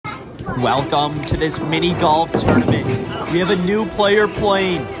Welcome to this mini golf tournament. We have a new player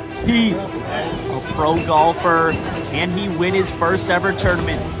playing, Keith, a pro golfer. Can he win his first ever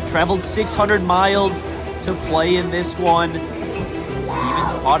tournament? Traveled 600 miles to play in this one.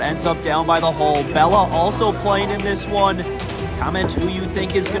 Steven's putt ends up down by the hole. Bella also playing in this one. Comment who you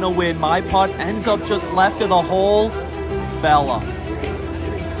think is going to win. My putt ends up just left of the hole. Bella.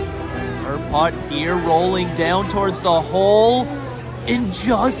 Her putt here rolling down towards the hole and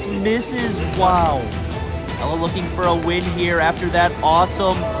just misses. Wow. Bella looking for a win here after that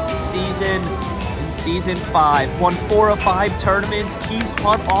awesome season in Season 5. Won 4 of 5 tournaments. Keith's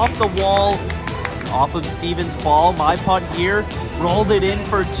putt off the wall, off of Steven's ball. My putt here rolled it in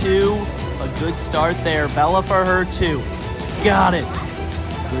for 2. A good start there. Bella for her 2. Got it.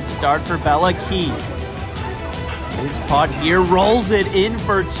 Good start for Bella. Keith. His putt here rolls it in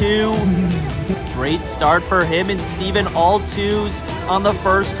for 2. Great start for him and Steven, all 2s on the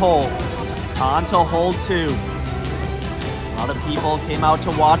first hole. On to hole 2. A lot of people came out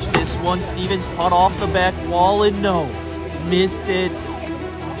to watch this one. Steven's putt off the back wall and no, missed it.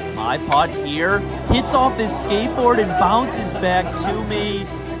 My putt here hits off this skateboard and bounces back to me.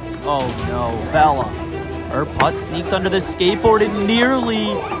 Oh no, Bella. Her putt sneaks under the skateboard and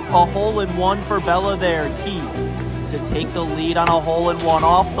nearly a hole-in-one for Bella there. Keith to take the lead on a hole-in-one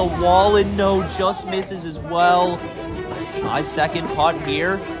off the wall and no, just misses as well. My second putt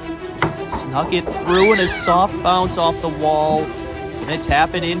here. Snuck it through and a soft bounce off the wall. Gonna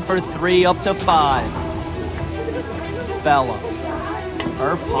tap it in for 3 up to 5. Bella.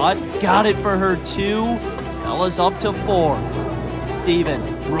 Her putt got it for her 2. Bella's up to 4.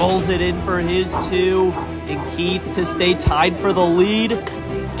 Steven rolls it in for his 2. And Keith to stay tied for the lead.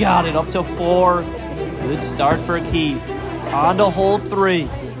 Got it up to 4. Good start for Keith. On to hole 3.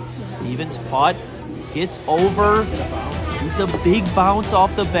 Steven's putt gets over. It's a big bounce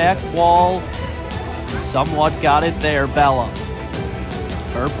off the back wall. And somewhat got it there, Bella.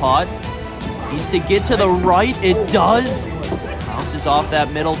 Her putt needs to get to the right. It does. Bounces off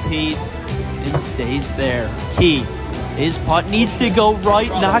that middle piece and stays there. Keith, his putt needs to go right.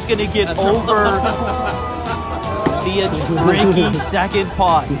 Not going to get over. Be a tricky second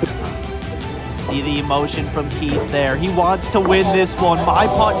putt. See the emotion from Keith there. He wants to win this one. My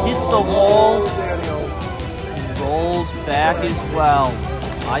putt hits the wall. Rolls back as well.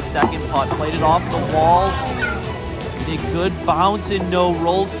 My second putt played it off the wall. Did a good bounce and no,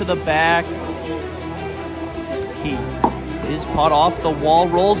 rolls to the back. Keith, his putt off the wall,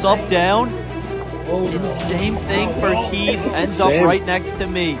 rolls up, down. And same thing for Keith, ends up right next to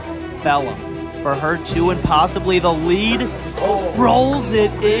me. Bella for her 2 and possibly the lead. Rolls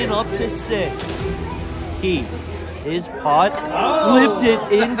it in up to 6. Keith, his putt, flipped it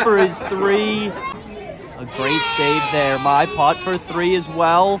in for his 3. A great save there. My putt for 3 as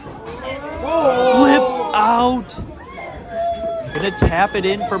well. Flips out. Gonna tap it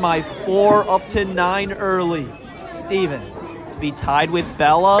in for my 4 up to 9 early. Steven to be tied with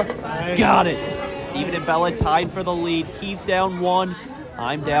Bella. Got it. Steven and Bella tied for the lead. Keith down 1.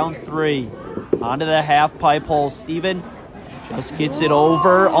 I'm down 3. Onto the half pipe hole. Steven just gets it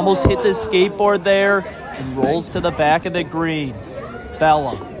over. Almost hit the skateboard there and rolls to the back of the green.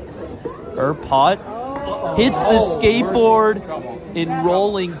 Bella. Her putt hits the skateboard and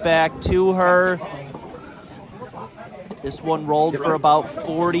rolling back to her. This one rolled for about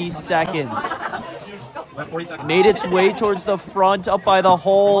 40 seconds. Made its way towards the front up by the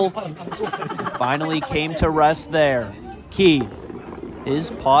hole. Finally came to rest there. Keith, his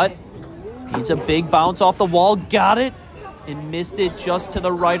putt needs a big bounce off the wall. Got it and missed it just to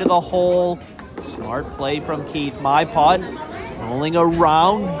the right of the hole. Smart play from Keith. My putt rolling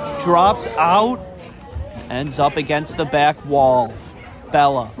around, drops out, ends up against the back wall.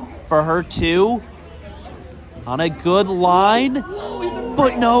 Bella for her 2. On a good line,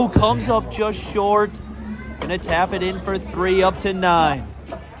 but no, comes up just short. Gonna tap it in for 3 up to 9.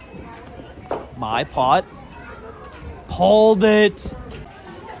 My putt pulled it.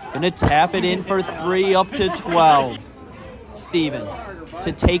 Gonna tap it in for 3 up to 12. Steven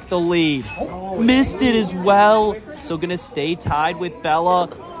to take the lead. Missed it as well. So gonna stay tied with Bella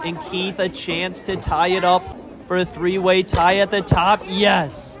and Keith. A chance to tie it up for a 3-way tie at the top.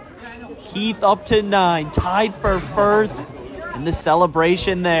 Yes. Keith up to 9. Tied for first. And the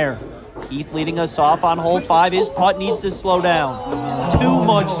celebration there. Keith leading us off on hole 5. His putt needs to slow down. Too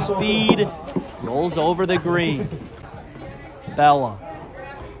much speed. Rolls over the green. Bella.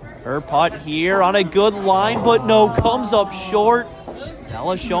 Her putt here on a good line, but no, comes up short.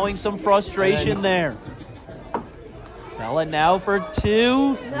 Bella showing some frustration there. Bella now for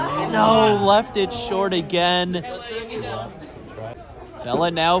 2. No, left it short again.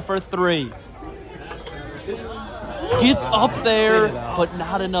 Bella now for 3. Gets up there, but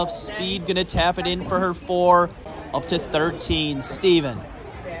not enough speed. Gonna tap it in for her 4. Up to 13. Steven.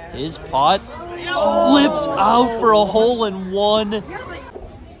 His putt lips out for a hole in 1.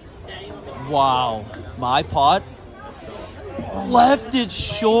 Wow. My putt left it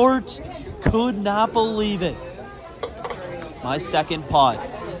short. Could not believe it. My second putt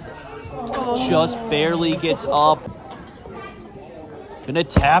just barely gets up. Gonna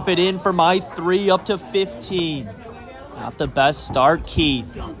tap it in for my 3 up to 15. Not the best start.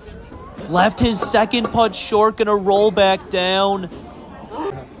 Keith left his second putt short. Gonna roll back down.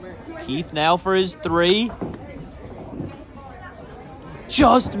 Keith now for his 3.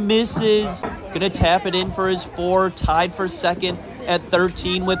 Just misses. Gonna tap it in for his 4. Tied for second at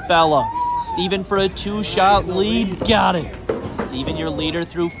 13 with Bella. Steven for a 2-shot lead. Got it. Steven, your leader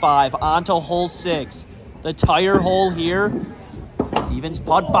through 5. On to hole 6. The tire hole here. Steven's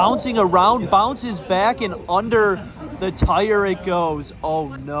putt bouncing around. Bounces back and under the tire it goes. Oh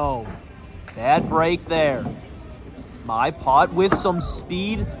no. Bad break there. My putt with some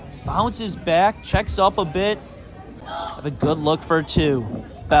speed. Bounces back. Checks up a bit. Have a good look for 2.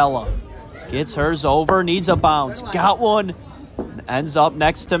 Bella gets hers over. Needs a bounce. Got one. And ends up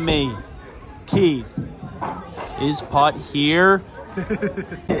next to me. Keith. His putt here.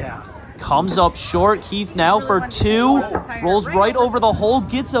 Yeah. Comes up short. Keith now for 2. Rolls right over the hole.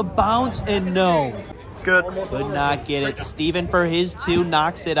 Gets a bounce and no. Good. Could not get it. Steven for his 2.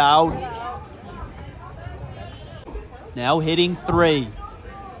 Knocks it out. Now hitting 3.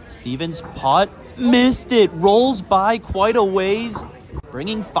 Steven's putt. Missed it. Rolls by quite a ways.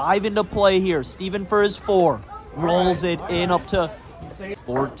 Bringing 5 into play here. Steven for his 4. Rolls it in up to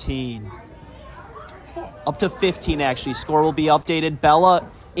 14. Up to 15, actually. Score will be updated. Bella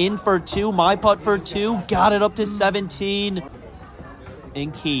in for 2. My putt for 2. Got it up to 17.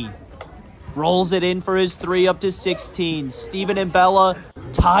 And Keith rolls it in for his 3 up to 16. Steven and Bella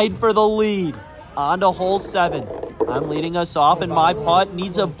tied for the lead. On to hole 7. I'm leading us off, and my putt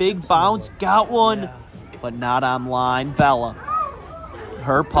needs a big bounce. Got one, but not on line. Bella.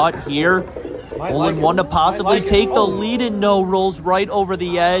 Her putt here. Hole in 1 to possibly take the lead, and no. Rolls right over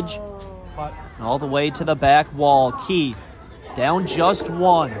the edge. All the way to the back wall. Keith down just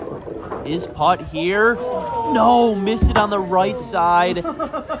 1. His putt here. No, miss it on the right side.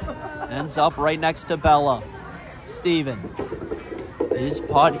 Ends up right next to Bella. Steven. His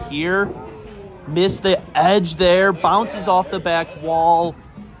putt here. Missed the edge there. Bounces off the back wall.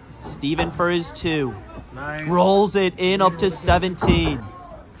 Steven for his 2. Nice. Rolls it in up to 17.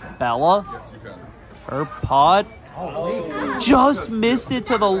 Bella. Her putt. Just missed it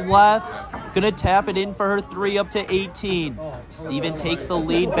to the left. Gonna tap it in for her 3 up to 18. Steven takes the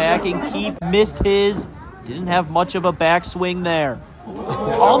lead back, and Keith missed his. Didn't have much of a backswing there.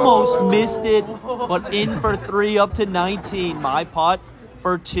 Almost missed it, but in for 3 up to 19. My putt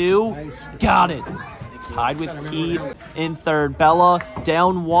for 2. Got it. Tied with Keith in 3rd. Bella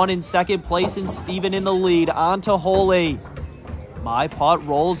down 1 in 2nd place, and Steven in the lead. On to hole 8. My putt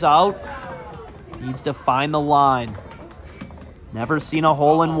rolls out. Needs to find the line. Never seen a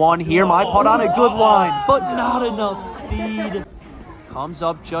hole in 1 here. My putt on a good line, but not enough speed. Comes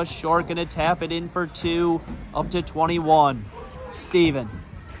up just short. Gonna tap it in for 2 up to 21. Steven.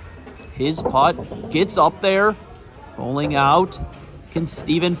 His putt gets up there. Rolling out. Can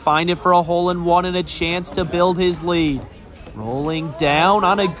Steven find it for a hole in 1 and a chance to build his lead? Rolling down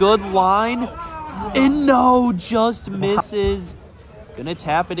on a good line. And no, just misses. Gonna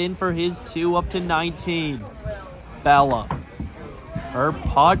tap it in for his 2 up to 19. Bella. Her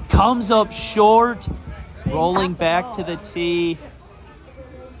putt comes up short. Rolling back to the tee.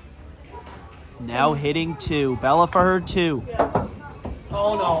 Now hitting 2. Bella for her 2.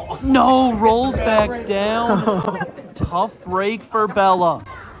 Oh, no. No, rolls back down. Tough break for Bella.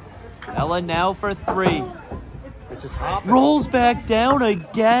 Bella now for 3. Rolls back down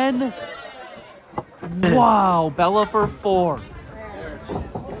again. Wow, Bella for 4.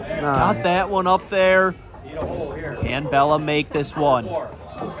 Got that one up there. Can Bella make this one?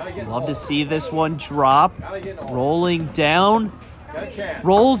 Love to see this one drop. Rolling down.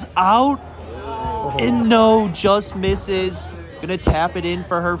 Rolls out. And no, just misses. Gonna tap it in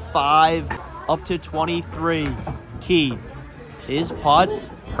for her 5 up to 23. Keith. His putt.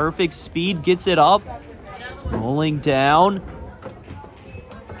 Perfect speed. Gets it up. Rolling down.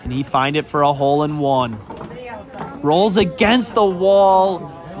 Can he find it for a hole in 1? Rolls against the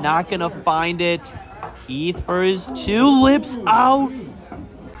wall. Not gonna find it. Keith for his 2. Lips out.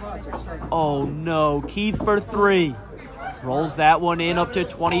 Oh no. Keith for 3. Rolls that one in up to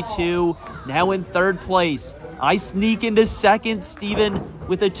 22. Now in 3rd place. I sneak into second. Steven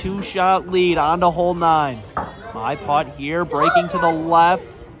with a 2-shot lead on to hole 9. My putt here, breaking to the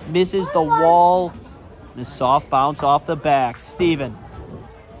left, misses the wall, and a soft bounce off the back. Steven,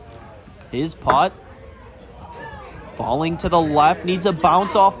 his putt, falling to the left, needs a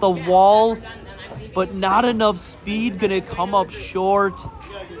bounce off the wall, but not enough speed, gonna come up short.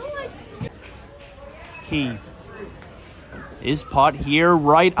 Keith, his putt here,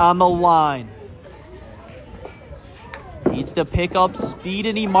 right on the line. Needs to pick up speed,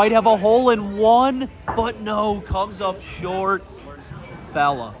 and he might have a hole-in-one, but no, comes up short.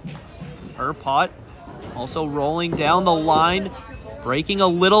 Bella, her putt, also rolling down the line, breaking a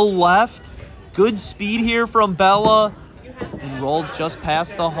little left. Good speed here from Bella, and rolls just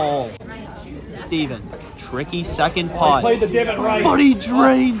past the hole. Steven, tricky second putt, Played the divot right. but he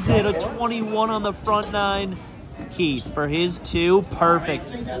drains it. A 21 on the front 9. Keith for his 2,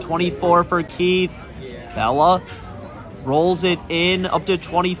 perfect. 24 for Keith. Bella rolls it in up to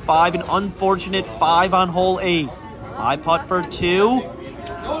 25, an unfortunate 5 on hole 8. My putt for 2.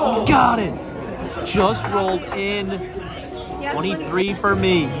 Got it. Just rolled in. 23 for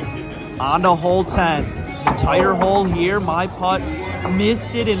me. On to hole 10. Entire hole here. My putt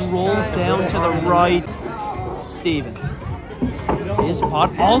missed it and rolls down to the right. Steven. His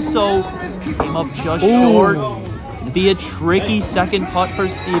putt also came up just short. It'll be a tricky second putt for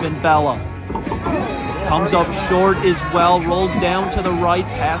Steven. Bella comes up short as well, rolls down to the right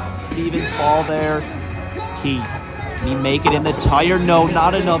past Steven's ball there. Keith, can he make it in the tire? No,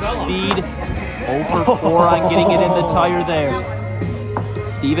 not enough speed. 0 for 4 on getting it in the tire there.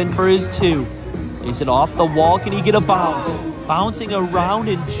 Steven for his 2. Plays it off the wall. Can he get a bounce? Bouncing around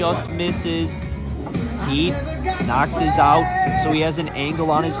and just misses. Keith knocks his out, so he has an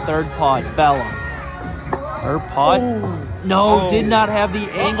angle on his third putt. Bella, her putt. No, did not have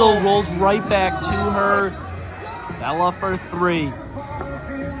the angle. Rolls right back to her. Bella for 3.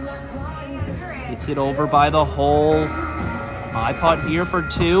 Gets it over by the hole. My putt here for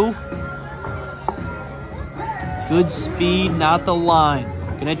 2. Good speed, not the line.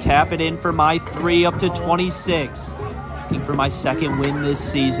 Gonna tap it in for my 3 up to 26. Looking for my second win this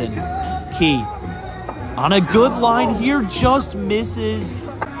season. Keith on a good line here, just misses.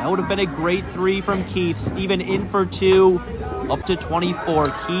 That would have been a great 3 from Keith. Steven in for 2, up to 24.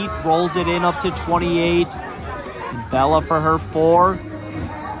 Keith rolls it in up to 28. And Bella for her 4.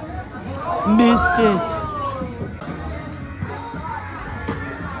 Missed it.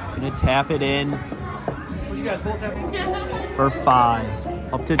 Gonna tap it in for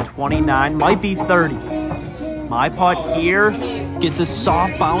 5, up to 29, might be 30. My putt here gets a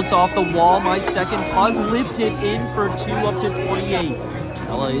soft bounce off the wall. My second putt lipped it in for 2, up to 28.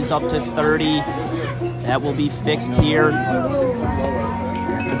 Bella is up to 30. That will be fixed here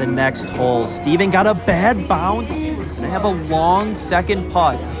after the next hole. Steven got a bad bounce. Gonna have a long second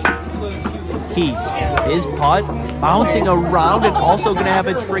putt. Keith, his putt bouncing around and also gonna have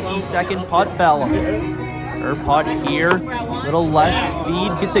a tricky second putt. Bella, her putt here, a little less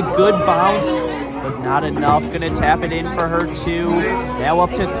speed, gets a good bounce, but not enough. Gonna tap it in for her 2, now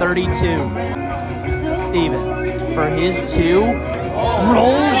up to 32. Steven for his 2,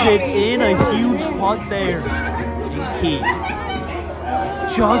 rolls it in, a huge putt there. And Keith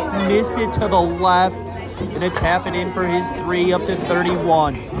just missed it to the left. Gonna tap it in for his 3, up to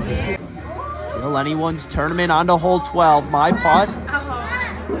 31. Still anyone's tournament, on to hole 12. My putt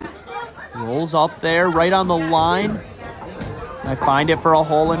rolls up there, right on the line. I find it for a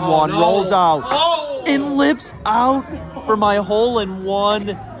hole-in-one. Rolls out and lips out for my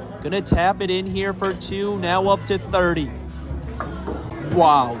hole-in-one. Gonna tap it in here for 2, now up to 30.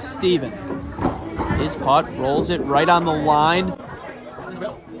 Wow, Steven. His putt rolls it right on the line.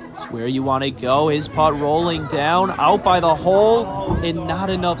 It's where you want to go. His putt rolling down, out by the hole, and not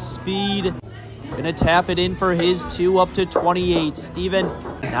enough speed. Gonna tap it in for his 2, up to 28. Steven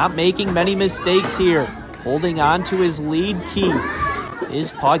not making many mistakes here. Holding on to his lead. Keith,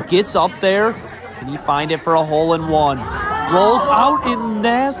 his putt gets up there. Can he find it for a hole-in-one? Rolls out and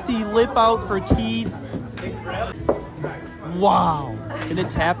nasty lip out for Keith. Wow. Gonna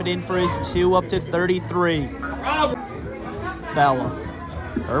tap it in for his 2, up to 33. Bella,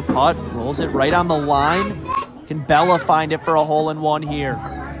 her putt rolls it right on the line. Can Bella find it for a hole-in-one here?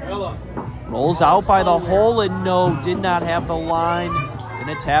 Rolls out by the hole and no, did not have the line.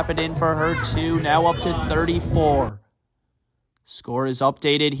 Gonna tap it in for her 2, now up to 34. Score is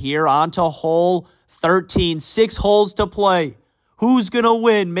updated here, on to hole 13. 6 holes to play. Who's gonna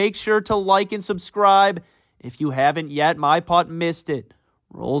win? Make sure to like and subscribe. If you haven't yet, my putt missed it.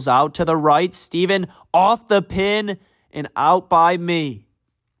 Rolls out to the right. Steven off the pin and out by me.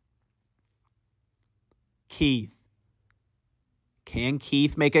 Keith. Can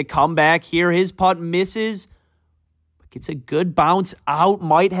Keith make a comeback here? His putt misses. Gets a good bounce out.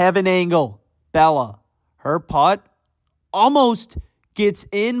 Might have an angle. Bella. Her putt almost gets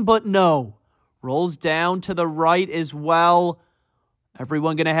in, but no. Rolls down to the right as well.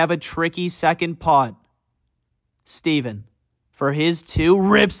 Everyone going to have a tricky second putt. Steven, for his 2,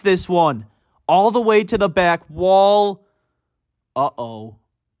 rips this one all the way to the back wall. Uh-oh.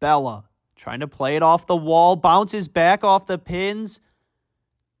 Bella trying to play it off the wall. Bounces back off the pins.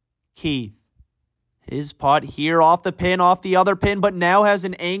 Keith. His putt here off the pin, off the other pin, but now has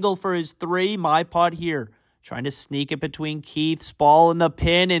an angle for his 3. My putt here. Trying to sneak it between Keith's ball and the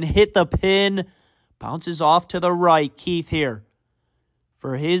pin and hit the pin. Bounces off to the right. Keith here.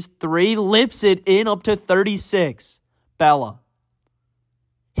 For his 3, lips it in up to 36. Bella.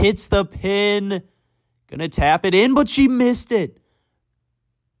 Hits the pin. Gonna tap it in, but she missed it.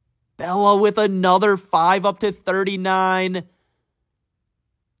 Bella with another 5 up to 39.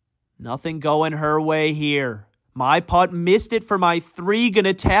 Nothing going her way here. My putt missed it for my 3.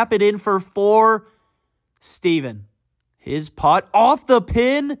 Gonna tap it in for 4. Steven. His putt off the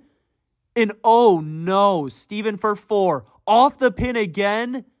pin. And oh no, Steven for 4. Off the pin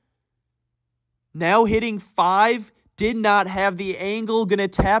again. Now hitting 5. Did not have the angle. Gonna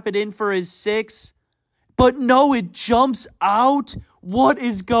tap it in for his 6. But no, it jumps out. What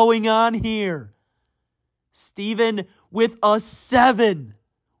is going on here? Steven with a 7.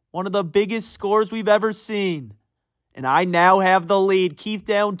 One of the biggest scores we've ever seen. And I now have the lead. Keith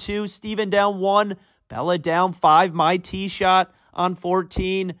down 2, Steven down 1, Bella down 5. My tee shot on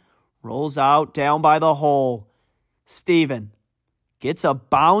 14. Rolls out down by the hole. Steven gets a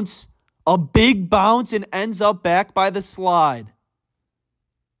bounce, a big bounce, and ends up back by the slide.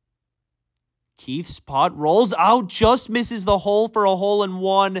 Keith's putt rolls out, just misses the hole for a hole in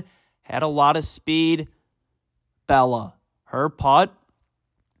 1. Had a lot of speed. Bella, her putt,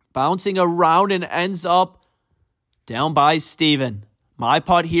 bouncing around and ends up down by Steven. My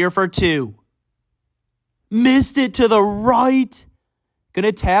putt here for 2. Missed it to the right.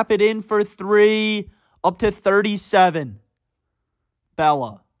 Gonna tap it in for 3, up to 37.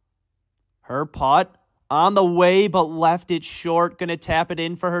 Bella, her putt on the way, but left it short. Gonna tap it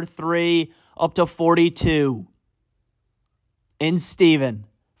in for her 3, up to 42. And Steven,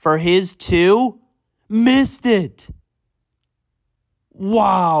 for his 2, missed it.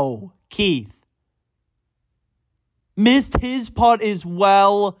 Wow. Keith missed his putt as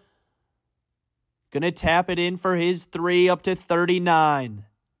well. Gonna tap it in for his 3, up to 39.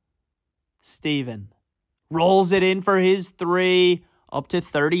 Steven rolls it in for his 3, up to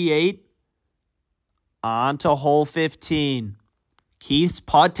 38. On to hole 15. Keith's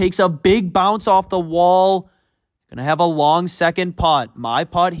putt takes a big bounce off the wall. Gonna have a long second putt. My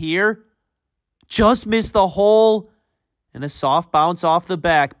putt here just missed the hole. And a soft bounce off the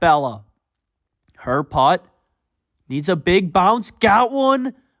back. Bella, her putt needs a big bounce. Got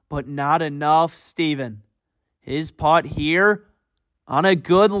one, but not enough. Steven, his putt here on a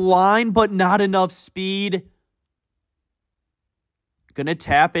good line, but not enough speed. Gonna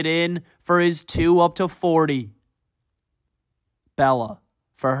tap it in for his 2, up to 40. Bella,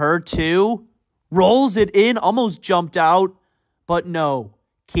 for her 2, rolls it in, almost jumped out, but no.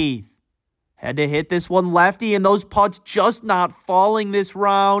 Keith had to hit this one lefty, and those putts just not falling this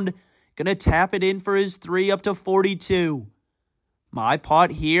round. Gonna tap it in for his 3, up to 42. My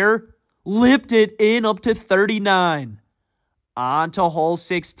putt here, lipped it in up to 39. On to hole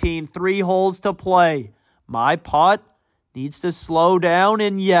 16, 3 holes to play. My putt needs to slow down,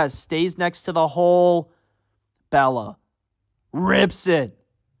 and yes, stays next to the hole. Bella rips it.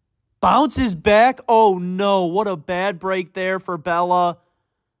 Bounces back. Oh no, what a bad break there for Bella.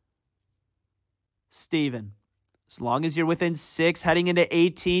 Steven, as long as you're within 6, heading into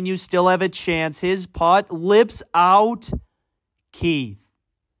 18, you still have a chance. His putt lips out. Keith,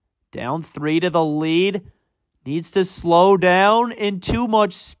 down 3 to the lead. Needs to slow down, and too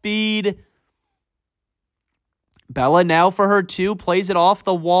much speed. Bella now for her 2, plays it off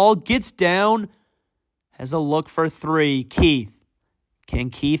the wall, gets down, has a look for 3. Keith, can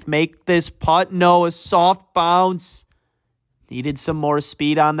Keith make this putt? No, a soft bounce. Needed some more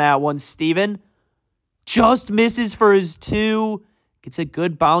speed on that one. Steven just misses for his 2. Gets a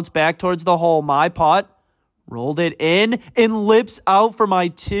good bounce back towards the hole. My putt rolled it in and lips out for my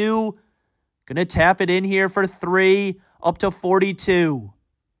 2. Gonna tap it in here for 3, up to 42.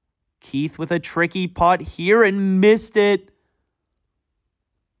 Keith with a tricky putt here and missed it.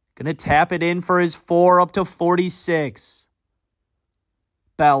 Gonna tap it in for his 4, up to 46.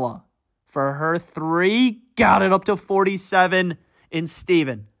 Bella, for her 3, got it up to 47. And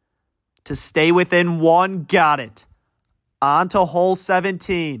Steven to stay within one. Got it. On to hole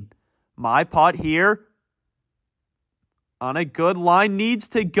 17. My putt here. On a good line, needs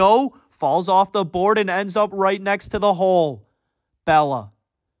to go. Falls off the board and ends up right next to the hole. Bella.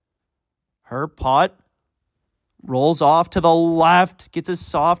 Her putt rolls off to the left. Gets a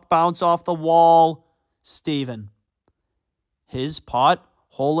soft bounce off the wall. Steven. His putt.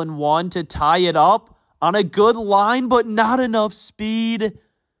 Hole in one to tie it up. On a good line, but not enough speed.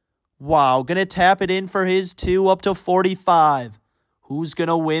 Wow, gonna tap it in for his 2 up to 45. Who's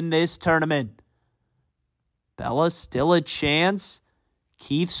gonna win this tournament? Bella still a chance.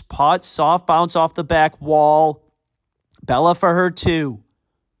 Keith's putt, soft bounce off the back wall. Bella for her 2.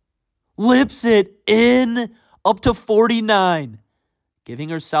 Lips it in up to 49. Giving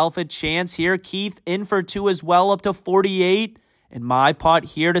herself a chance here. Keith in for 2 as well up to 48. And my putt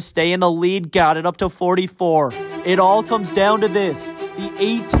here to stay in the lead. Got it up to 44. It all comes down to this. The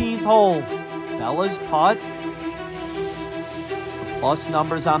 18th hole. Bella's putt. The plus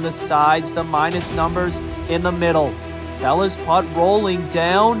numbers on the sides. The minus numbers in the middle. Bella's putt rolling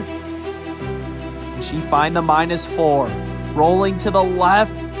down. And she find the -4. Rolling to the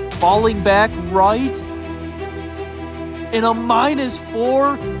left. Falling back right. And a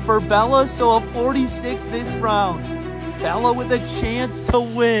 -4 for Bella. So a 46 this round. Bella with a chance to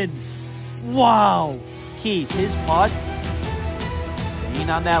win. Wow. Keith, his putt. Staying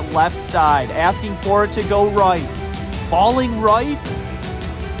on that left side. Asking for it to go right. Falling right.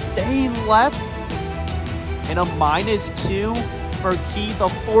 Staying left. And a -2 for Keith. A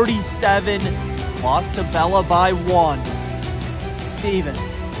 47. Lost to Bella by 1. Steven.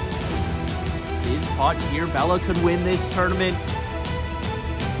 His putt here. Bella could win this tournament.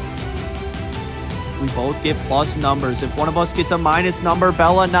 We both get plus numbers. If one of us gets a minus number,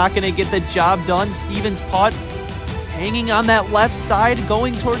 Bella not going to get the job done. Steven's putt hanging on that left side,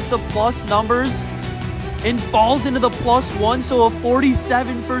 going towards the plus numbers, and falls into the +1, so a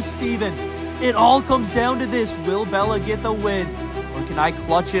 47 for Steven. It all comes down to this. Will Bella get the win, or can I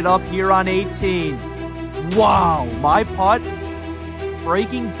clutch it up here on 18? Wow, my putt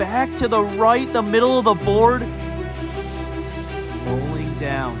breaking back to the right, the middle of the board, rolling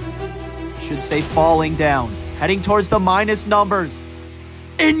down. Should say falling down. Heading towards the minus numbers.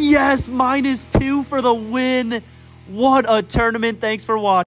 And yes, -2 for the win. What a tournament. Thanks for watching.